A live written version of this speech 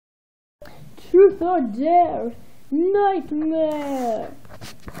Truth or dare? Nightmare!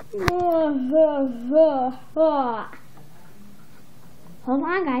 Hold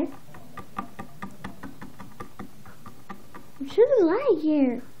on, guys. I'm sure there's a light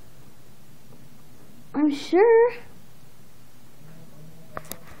here. I'm sure.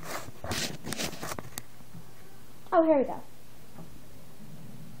 Oh, here we go.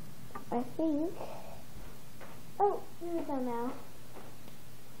 I think. Oh, here we go now.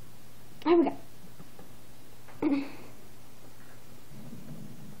 Here we go.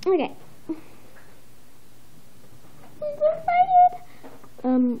 Okay. I'm so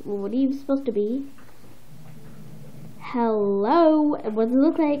excited. What are you supposed to be? Hello. What does it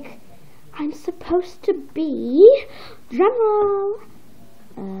look like? I'm supposed to be drumroll.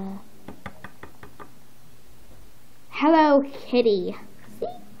 Hello, kitty. See?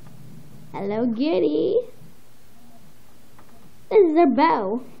 Hello, kitty. This is her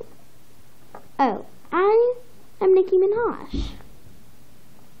bow. Oh, I'm Nicki Minaj.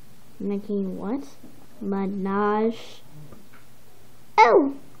 Nicki what? Minaj.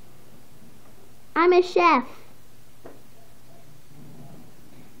 Oh! I'm a chef.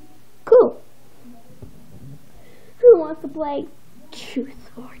 Cool. Who wants to play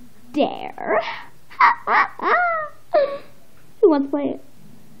Truth or Dare? Who wants to play it?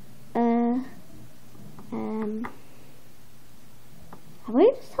 How about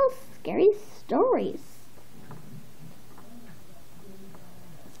you just tell scary stories?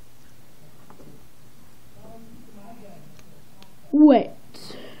 Wait.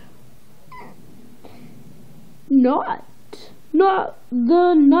 Not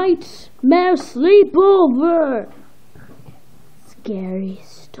the nightmare sleepover. Scary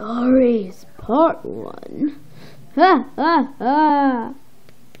stories, part 1. Ha ha ha.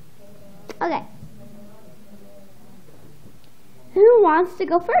 Okay. Who wants to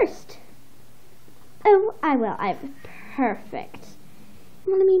go first? Oh, I will. I'm perfect.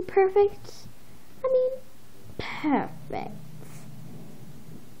 You want to mean perfect? I mean perfect.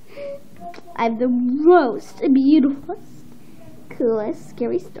 I have the most beautiful, coolest,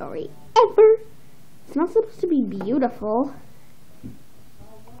 scary story ever. It's not supposed to be beautiful.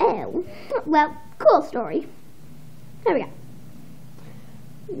 Oh, well, cool story. There we go.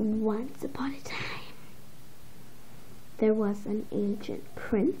 Once upon a time, there was an ancient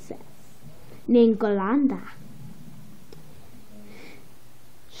princess named Golanda.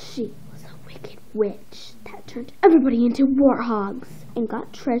 She was a wicked witch that turned everybody into warthogs and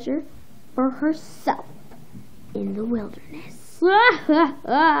got treasure for herself in the wilderness.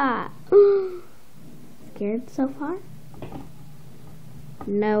 Scared so far?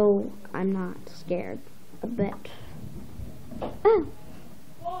 No, I'm not scared a bit. Oh.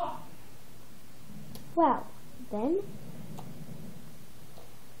 Well, then,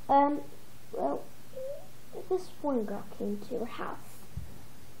 well, this one girl came to her house.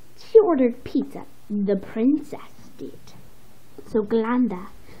 She ordered pizza. The princess did. So Glanda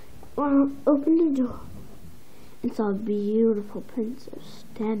opened the door and saw a beautiful princess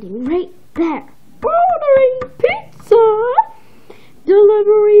standing right there. Ordering pizza!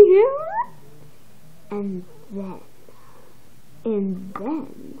 Delivery here! And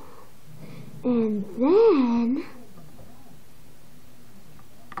then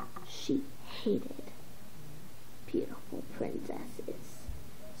she hated beautiful princesses.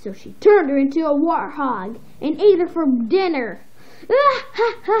 So she turned her into a warthog and ate her for dinner. Ah,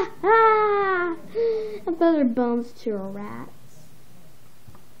 ha, ha, ha. And fed her bones to her rats.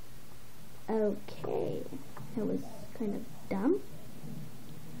 Okay, that was kind of dumb.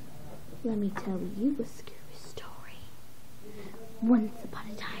 Let me tell you a scary story. Once upon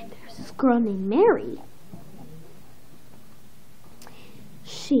a time, there was this girl named Mary.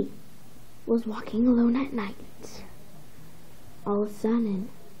 She was walking alone at night. All of a sudden,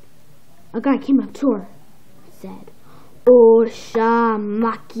 a guy came up to her and said, Osha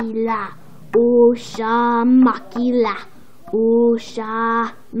Makila, Osha Makila,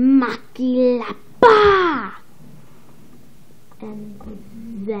 Osha Makila, ba! And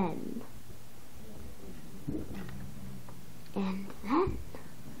then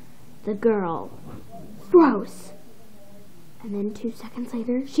the girl froze. And then 2 seconds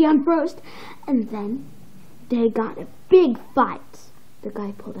later, she unfroze. And then they got in a big fight. The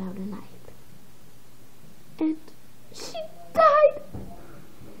guy pulled out a knife. And she died.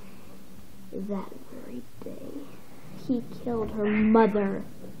 That very day, he killed her mother.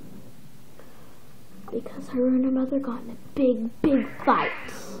 Because her and her mother got in a big fight.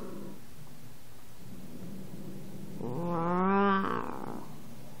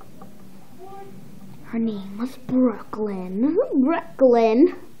 Her name was Brooklyn.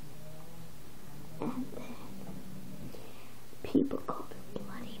 Brooklyn. And then people called her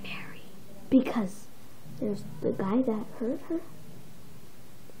Bloody Mary because there's the guy that hurt her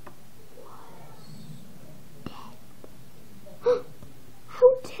was dead. How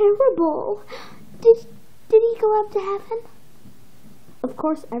terrible! Did he go up to heaven? Of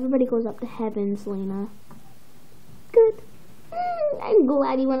course, everybody goes up to heaven, Selena. Good. I'm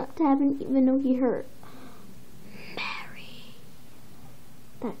glad he went up to heaven, even though he hurt Mary.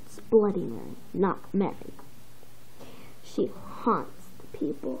 That's Bloody Mary, not Mary. She haunts the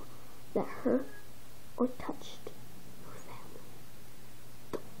people that hurt or touched her family.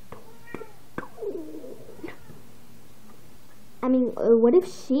 I mean, what if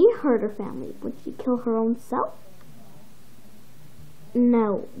she hurt her family? Would she kill her own self?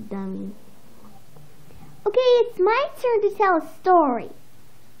 No, dummy. Okay, it's my turn to tell a story.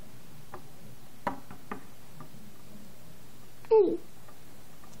 Hey.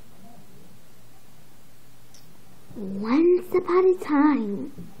 Once upon a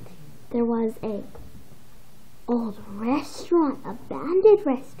time, there was a old restaurant, abandoned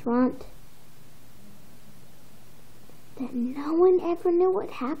restaurant, that no one ever knew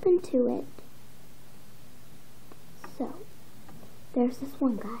what happened to it. So, there's this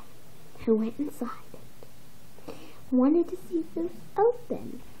one guy who went inside it, wanted to see if it was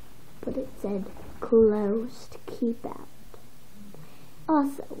open, but it said closed, keep out.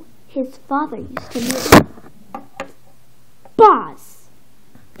 Also, his father used to live. Boss!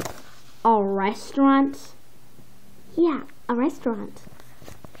 A restaurant? Yeah, a restaurant.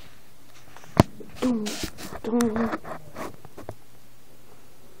 A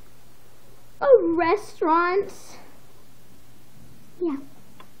restaurant? Yeah.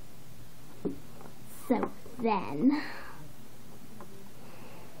 So then,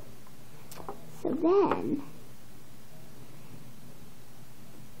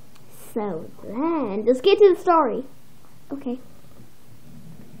 let's get to the story. Okay.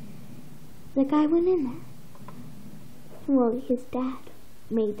 The guy went in there. Well, his dad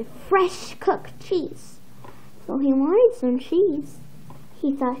made fresh cooked cheese. So he wanted some cheese.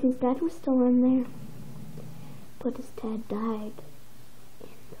 He thought his dad was still in there. But his dad died in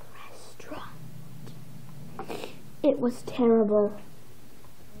the restaurant. It was terrible.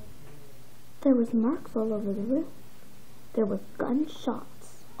 There was marks all over the room. There was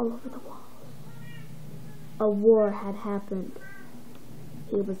gunshots all over the walls. A war had happened.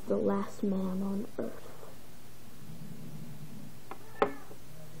 He was the last man on earth.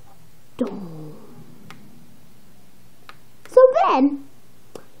 Dong. So then,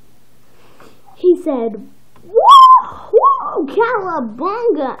 he said, "Whoa, whoa,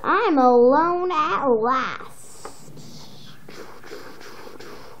 cowabunga, I'm alone at last."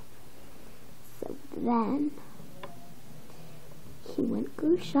 So then, he went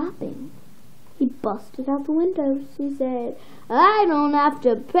go shopping. He busted out the windows. He said, "I don't have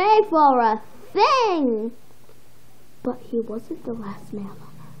to pay for a thing." But he wasn't the last man on earth.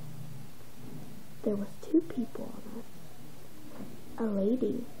 There was two people on earth. A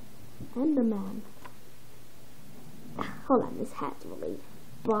lady and a man. Hold on, this hat's really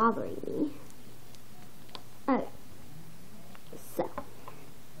bothering me. Okay. So,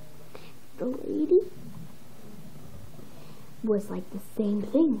 the lady was like the same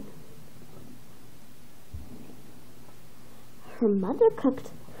thing. Her mother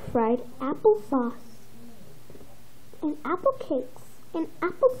cooked fried applesauce and apple cakes and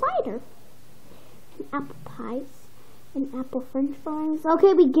apple cider and apple pies and apple french fries.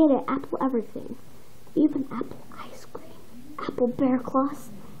 Okay, we get it. Apple everything. Even apple ice cream, apple bear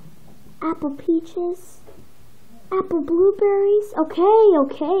claws, apple peaches, apple blueberries. Okay,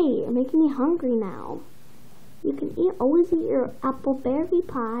 you're making me hungry now. You can always eat your apple berry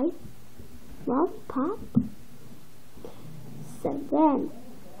pie, lollipop. So then,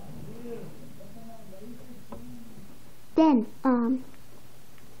 oh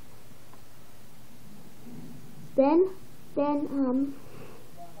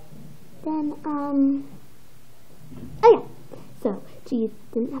yeah, so she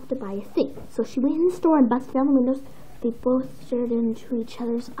didn't have to buy a thing. So she went in the store and busted down the windows. They both stared into each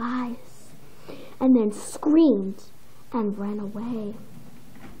other's eyes and then screamed and ran away.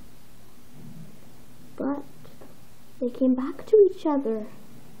 But they came back to each other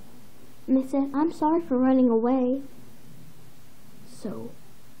and they said, "I'm sorry for running away." So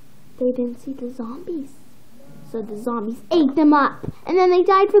they didn't see the zombies. So the zombies ate them up and then they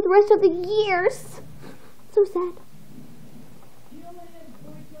died for the rest of the years. So sad.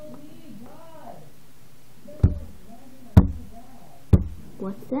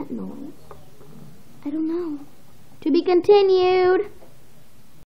 What's that noise? I don't know. To be continued.